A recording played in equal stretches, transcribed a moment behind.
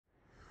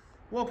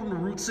Welcome to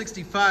Route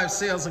 65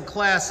 Sales and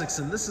Classics,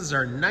 and this is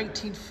our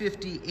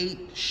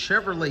 1958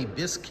 Chevrolet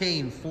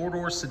Biscayne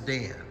 4-door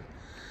sedan.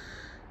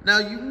 Now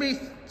you may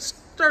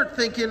start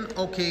thinking,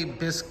 okay,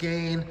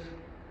 Biscayne,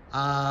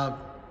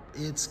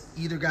 it's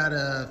either got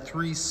a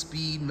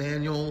 3-speed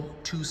manual,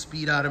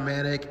 2-speed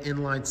automatic,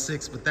 inline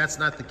 6, but that's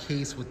not the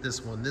case with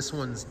this one. This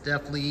one's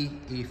definitely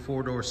a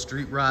 4-door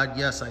street rod.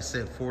 Yes, I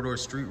said 4-door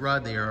street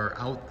rod. They are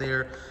out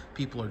there.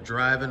 People are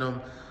driving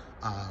them.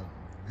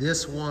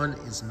 This one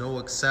is no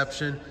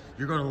exception.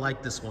 You're gonna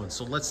like this one,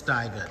 so let's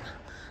dive in.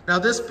 Now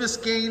this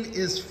Biscayne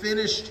is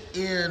finished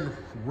in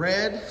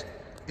red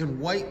and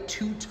white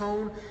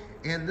two-tone,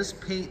 and this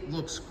paint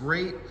looks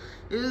great.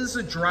 It is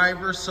a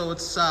driver, so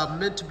it's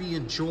meant to be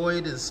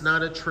enjoyed. It's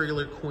not a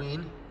trailer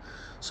queen.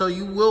 So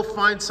you will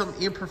find some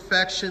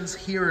imperfections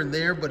here and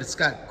there, but it's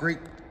got great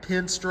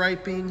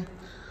pinstriping.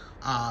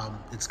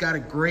 It's got a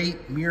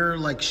great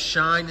mirror-like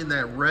shine in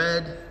that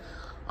red.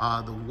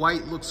 The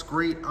white looks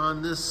great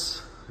on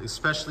this,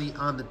 especially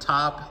on the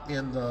top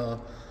and the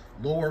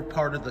lower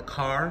part of the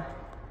car.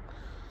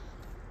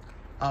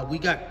 We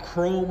got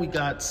chrome, we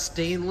got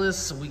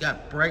stainless, we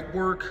got bright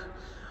work.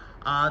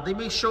 They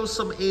may show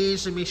some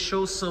age, they may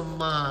show some,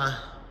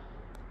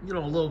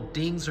 little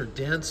dings or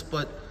dents,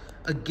 but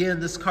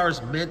again, this car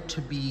is meant to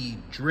be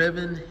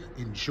driven,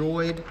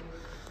 enjoyed.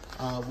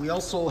 We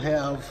also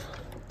have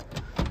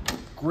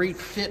great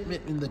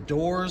fitment in the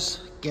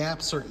doors.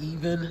 Gaps are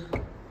even.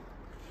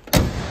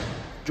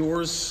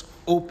 Doors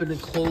open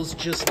and close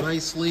just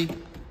nicely.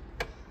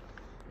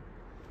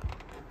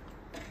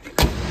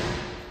 I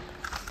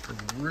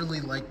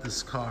really like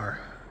this car.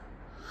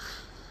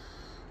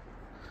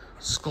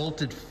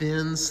 Sculpted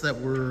fins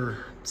that were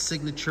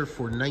signature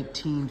for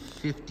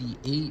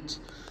 1958.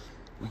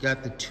 We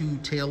got the 2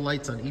 tail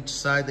lights on each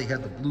side. They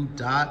had the blue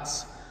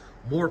dots,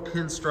 more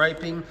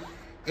pinstriping,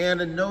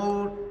 and a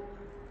note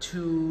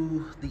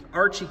to the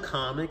Archie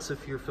comics,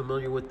 if you're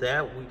familiar with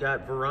that. We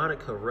got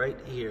Veronica right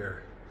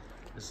here.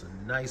 It's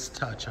a nice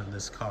touch on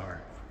this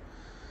car.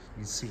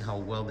 You can see how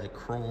well that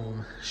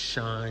chrome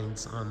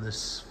shines on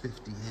this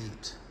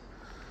 58.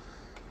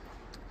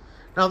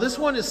 Now this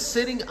one is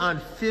sitting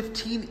on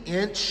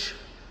 15-inch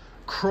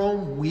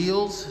chrome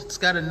wheels. It's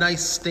got a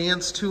nice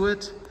stance to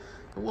it.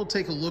 And we'll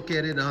take a look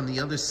at it on the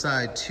other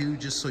side too,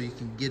 just so you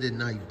can get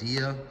an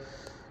idea.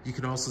 You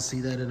can also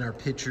see that in our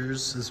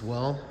pictures as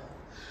well.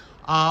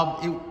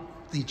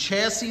 The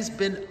chassis has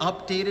been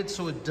updated,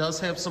 so it does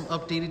have some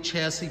updated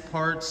chassis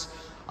parts.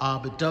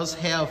 It does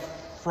have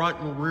front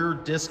and rear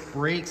disc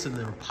brakes, and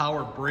they're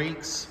power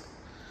brakes.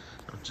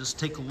 Now just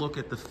take a look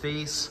at the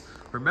face.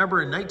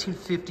 Remember, in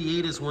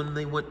 1958 is when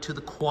they went to the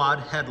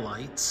quad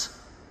headlights.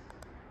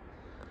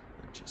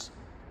 Just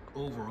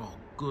overall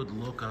good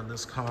look on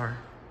this car.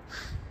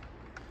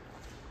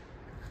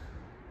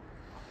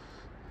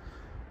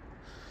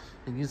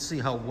 And you can see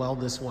how well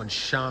this one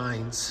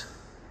shines.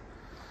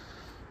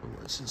 Well,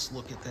 let's just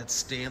look at that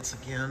stance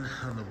again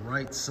on the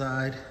right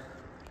side.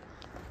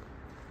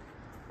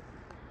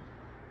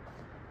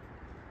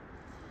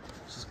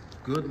 Just a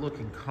good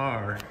looking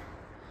car.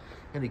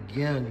 And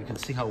again, you can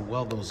see how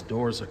well those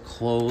doors are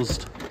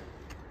closed.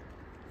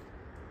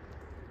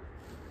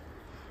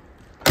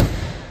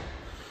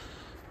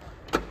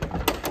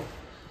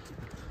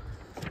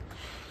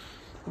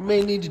 We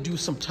may need to do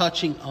some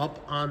touching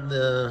up on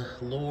the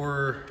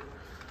lower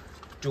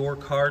door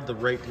card, the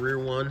right rear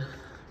one,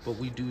 but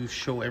we do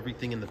show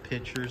everything in the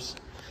pictures.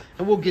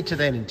 And we'll get to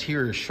that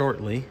interior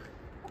shortly.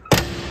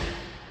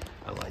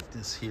 I like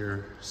this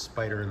here,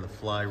 spider and the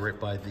fly right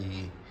by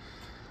the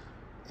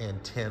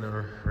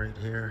antenna right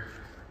here.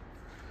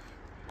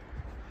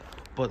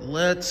 But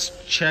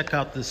let's check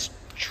out this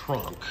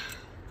trunk,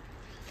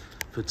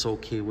 if it's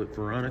okay with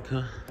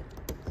Veronica.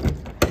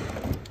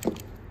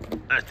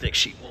 I think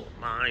she won't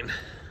mind.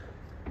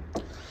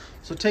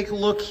 So take a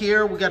look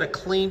here. We got a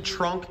clean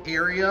trunk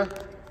area.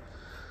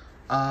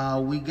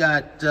 We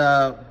got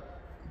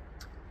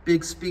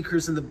big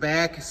speakers in the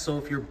back, so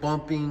if you're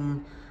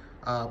bumping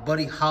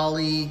Buddy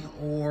Holly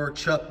or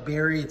Chuck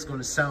Berry, it's going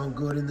to sound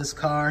good in this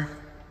car.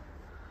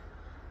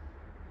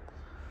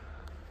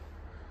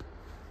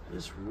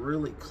 It's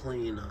really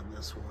clean on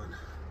this one.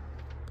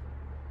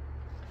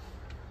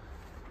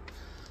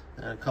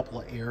 And a couple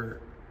of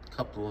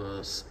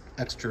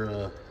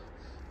extra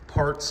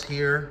parts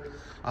here.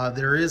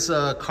 There is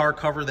a car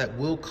cover that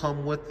will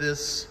come with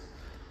this,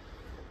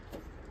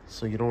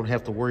 so you don't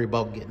have to worry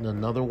about getting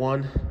another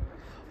one.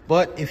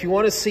 But if you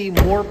want to see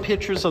more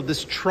pictures of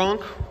this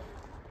trunk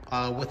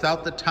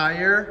without the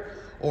tire,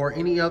 or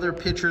any other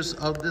pictures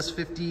of this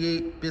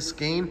 58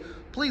 Biscayne,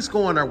 please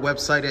go on our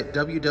website at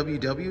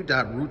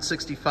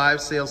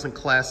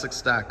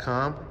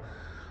www.route65salesandclassics.com.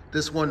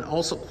 This one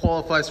also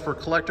qualifies for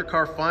collector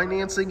car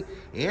financing,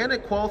 and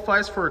it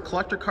qualifies for a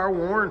collector car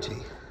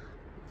warranty.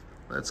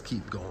 Let's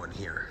keep going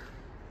here.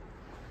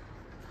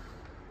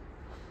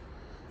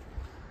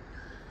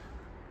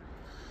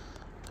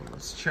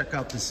 Let's check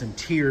out this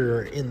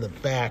interior in the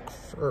back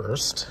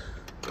first.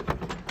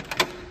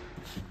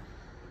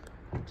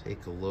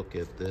 Take a look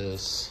at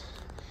this.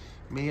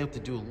 May have to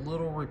do a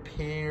little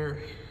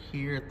repair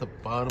here at the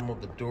bottom of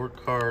the door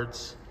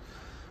cards,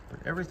 but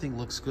everything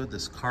looks good.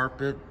 This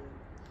carpet,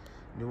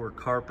 newer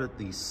carpet,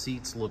 these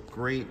seats look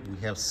great. We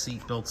have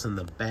seat belts in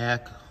the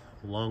back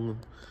along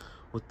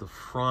with the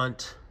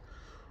front.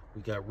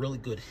 We got really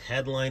good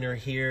headliner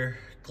here,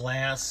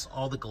 glass,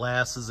 all the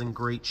glass is in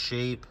great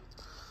shape.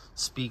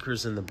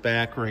 Speakers in the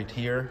back right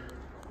here.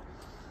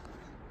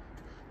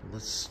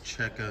 Let's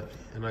check out,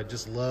 and I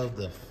just love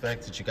the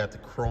fact that you got the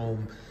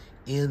chrome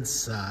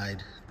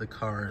inside the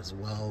car as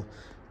well.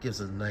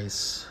 Gives a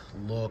nice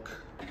look.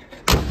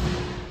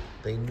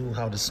 They knew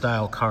how to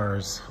style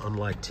cars,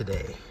 unlike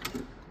today.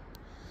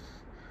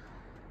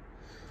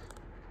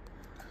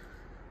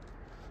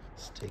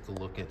 Let's take a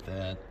look at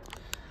that.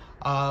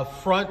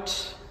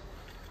 Front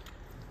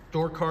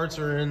door cards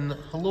are in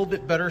a little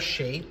bit better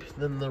shape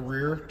than the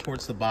rear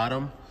towards the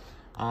bottom.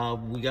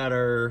 We got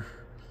our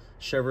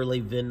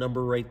Chevrolet VIN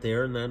number right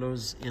there, and that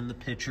was in the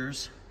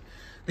pictures.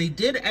 They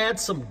did add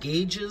some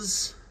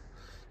gauges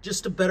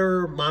just to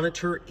better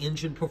monitor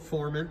engine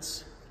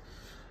performance.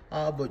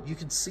 But you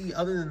can see,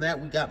 other than that,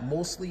 we got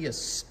mostly a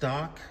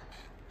stock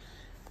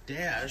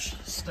dash,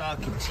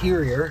 stock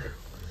interior.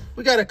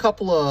 We got a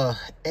couple of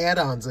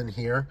add-ons in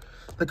here.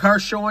 The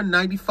car's showing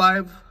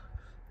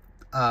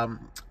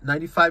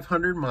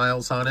 9,500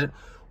 miles on it.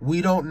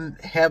 We don't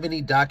have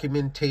any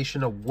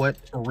documentation of what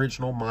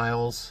original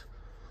miles,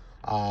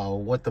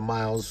 what the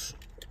miles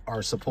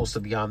are supposed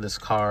to be on this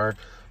car.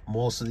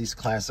 Most of these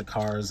classic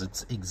cars,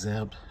 it's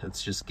exempt.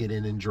 It's just get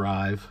in and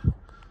drive.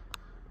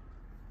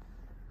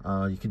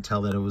 You can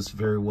tell that it was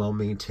very well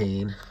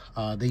maintained.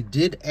 They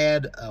did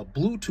add a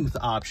Bluetooth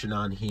option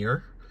on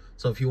here.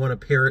 So if you want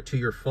to pair it to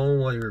your phone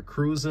while you're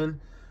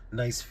cruising,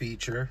 nice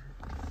feature.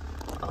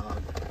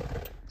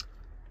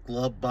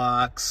 Glove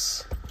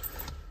box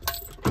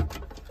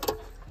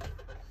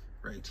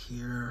right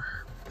here.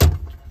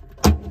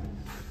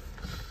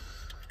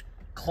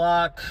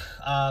 Clock.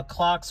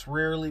 Clocks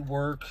rarely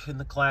work in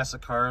the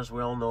classic cars.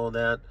 We all know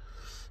that.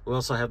 We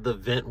also have the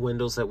vent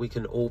windows that we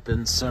can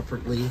open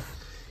separately.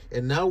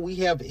 And now we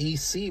have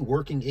AC,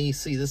 working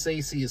AC. This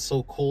AC is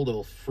so cold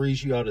it'll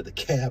freeze you out of the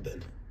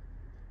cabin.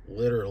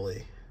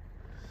 Literally.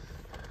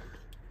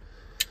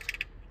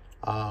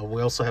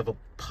 We also have a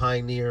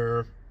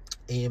Pioneer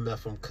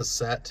AM/FM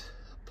cassette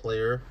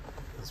player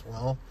as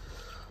well.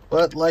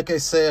 But like I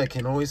say, I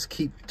can always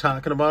keep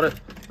talking about it.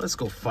 Let's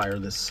go fire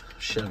this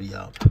Chevy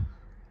up.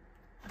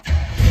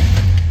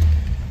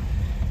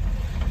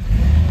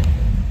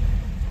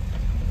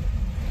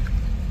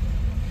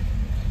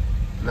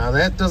 Now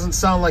that doesn't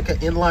sound like an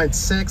inline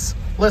six.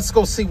 Let's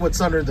go see what's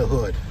under the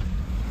hood.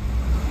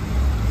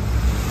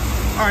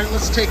 All right,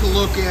 let's take a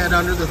look at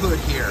under the hood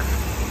here.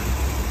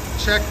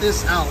 Check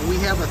this out. We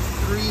have a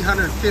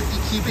 350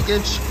 cubic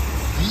inch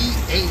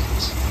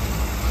V8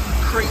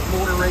 crate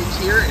motor right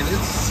here, and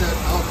it's set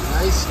up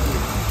nicely.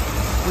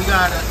 We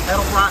got an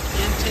Edelbrock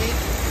intake,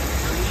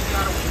 and we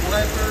got a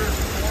Weber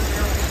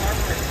 4-barrel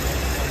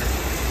carburetor.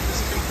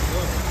 Just take a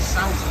look. It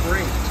sounds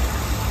great.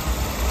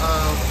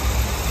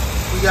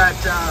 We got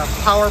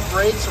power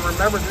brakes, and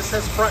remember this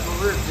has front and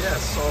rear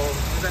discs, so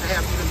you're going to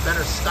have even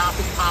better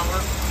stopping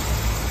power.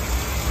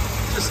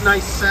 Just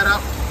nice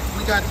setup.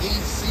 We got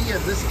AC,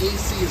 and this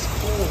AC is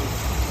cold.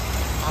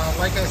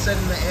 Like I said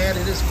in the ad,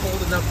 it is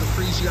cold enough to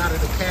freeze you out of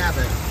the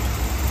cabin.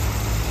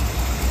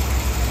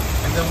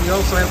 And then we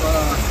also have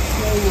a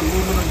cool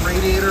aluminum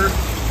radiator,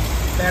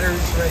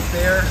 batteries right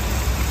there.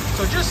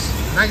 So just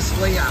nice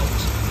layout.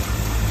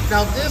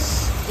 Now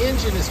this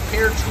engine is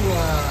paired to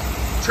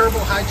a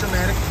turbo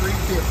hydromatic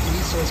 350,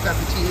 so it's got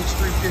the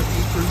TH350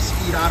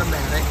 3-speed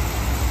automatic,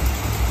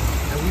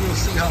 and we will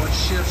see how it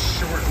shifts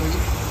shortly.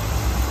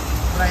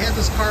 But I had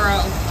this car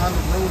out on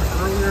the road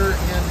earlier,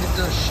 and it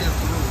does shift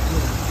really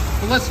good.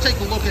 But let's take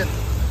a look at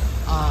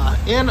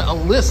and a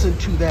listen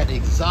to that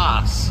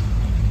exhaust.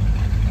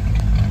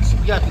 So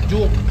we got the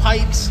dual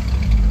pipes,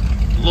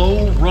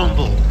 low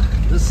rumble.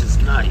 This is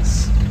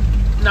nice.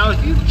 Now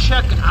if you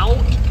check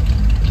out,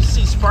 you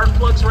see spark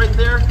plugs right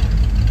there.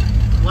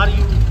 A lot of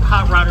you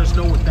hot rodders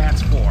know what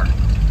that's for.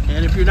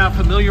 And if you're not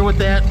familiar with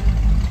that,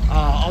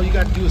 all you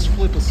got to do is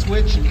flip a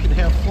switch and you can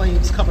have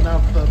flames coming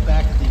out the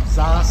back of the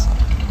exhaust.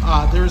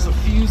 There's a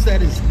fuse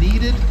that is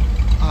needed,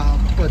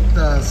 but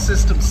the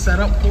system's set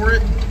up for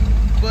it.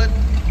 But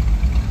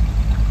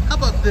how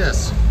about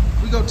this?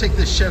 We go take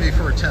this Chevy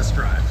for a test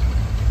drive.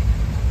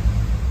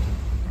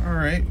 All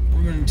right,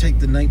 we're going to take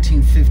the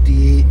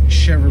 1958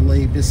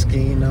 Chevrolet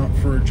Biscayne out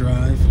for a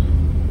drive.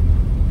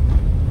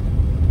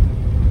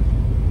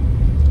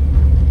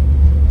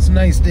 It's a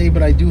nice day,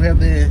 but I do have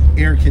the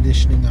air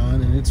conditioning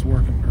on and it's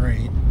working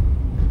great.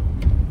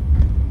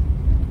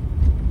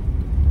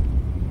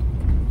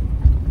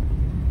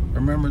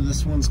 Remember,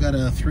 this one's got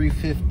a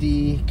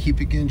 350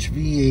 cubic inch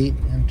V8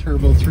 and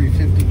turbo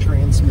 350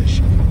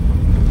 transmission.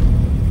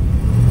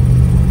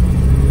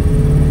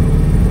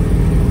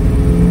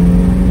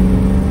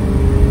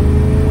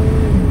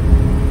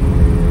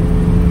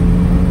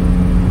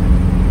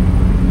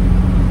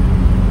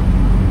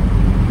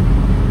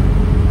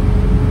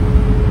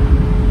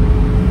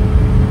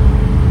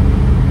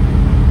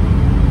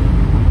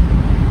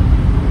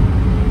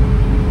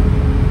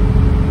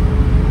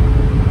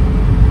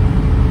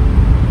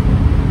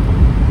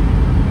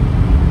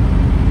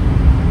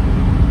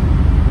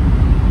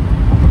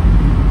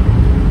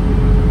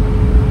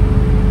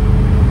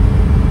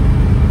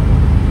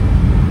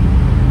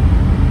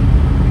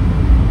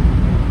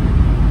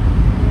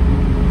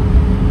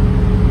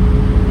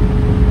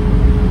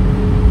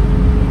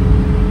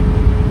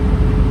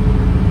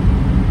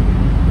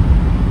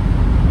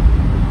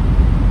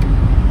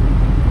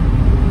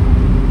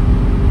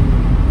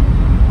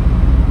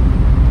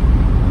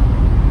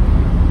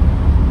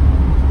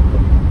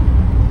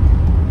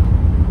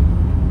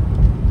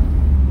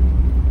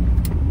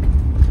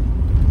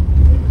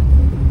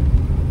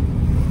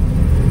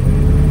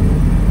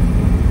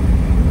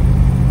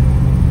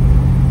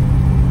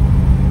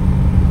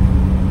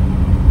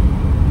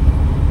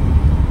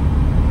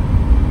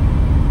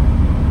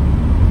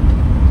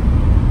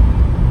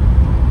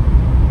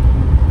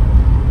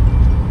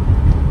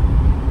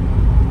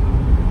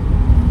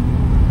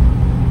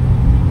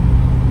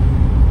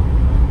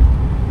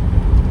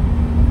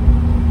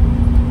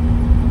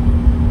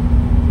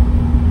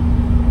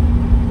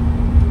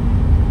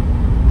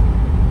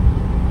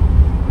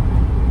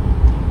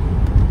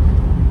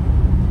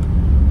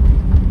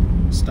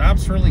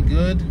 Stops really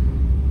good.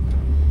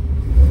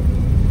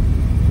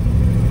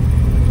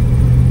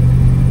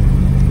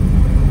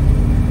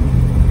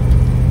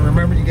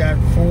 Remember, you got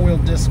 4-wheel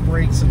disc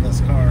brakes in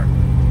this car.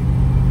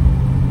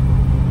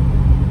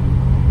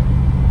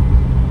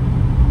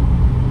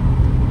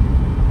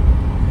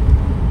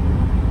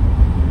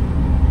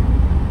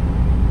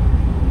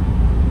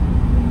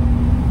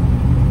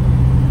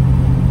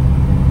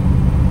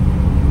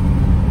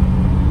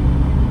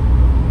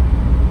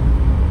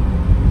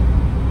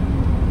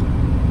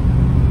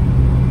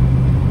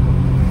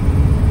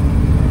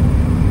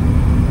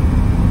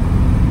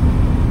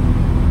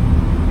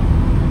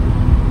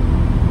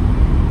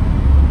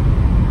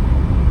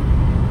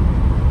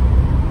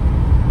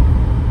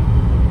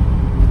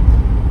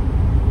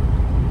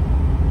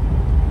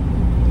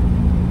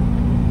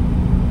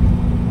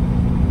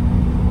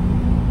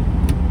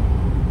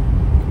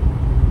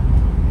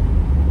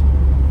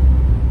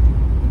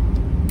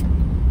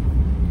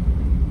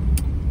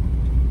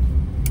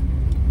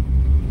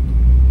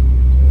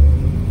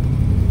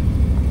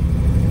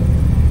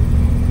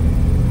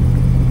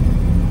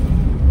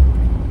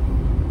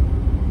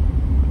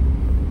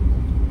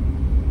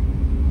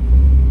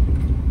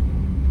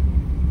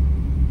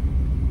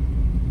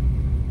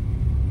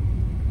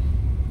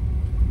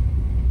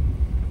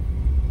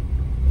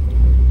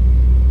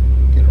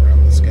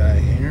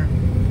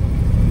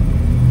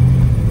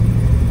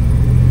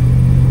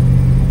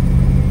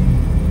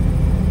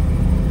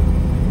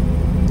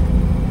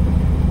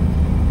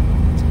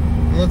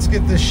 Let's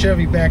get this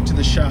Chevy back to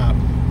the shop.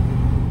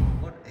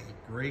 What a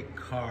great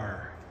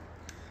car.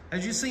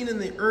 As you've seen in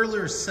the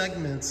earlier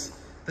segments,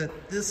 that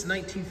this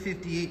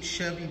 1958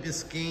 Chevy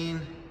Biscayne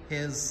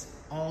has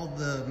all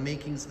the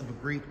makings of a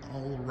great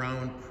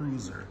all-around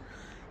cruiser.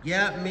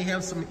 Yeah, it may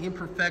have some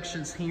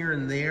imperfections here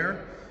and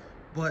there,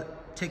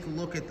 but take a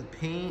look at the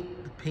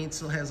paint. The paint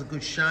still has a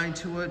good shine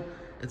to it.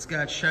 It's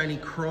got shiny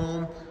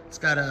chrome. It's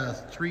got a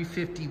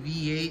 350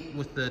 V8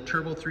 with the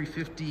turbo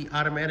 350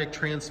 automatic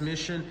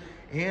transmission.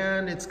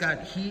 And it's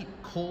got heat,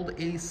 cold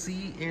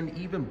AC, and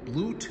even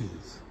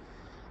Bluetooth.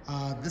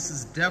 This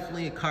is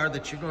definitely a car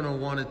that you're going to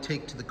want to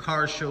take to the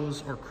car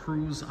shows or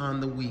cruise on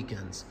the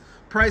weekends.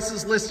 Price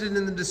is listed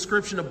in the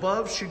description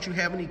above. Should you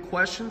have any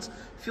questions,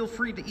 feel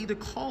free to either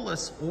call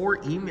us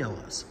or email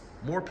us.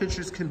 More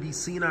pictures can be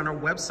seen on our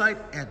website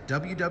at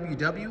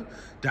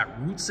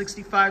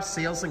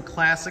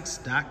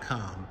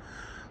www.route65salesandclassics.com.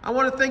 I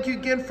want to thank you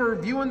again for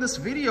viewing this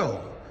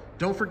video.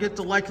 Don't forget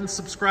to like and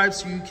subscribe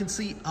so you can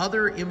see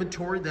other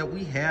inventory that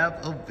we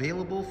have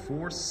available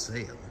for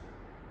sale.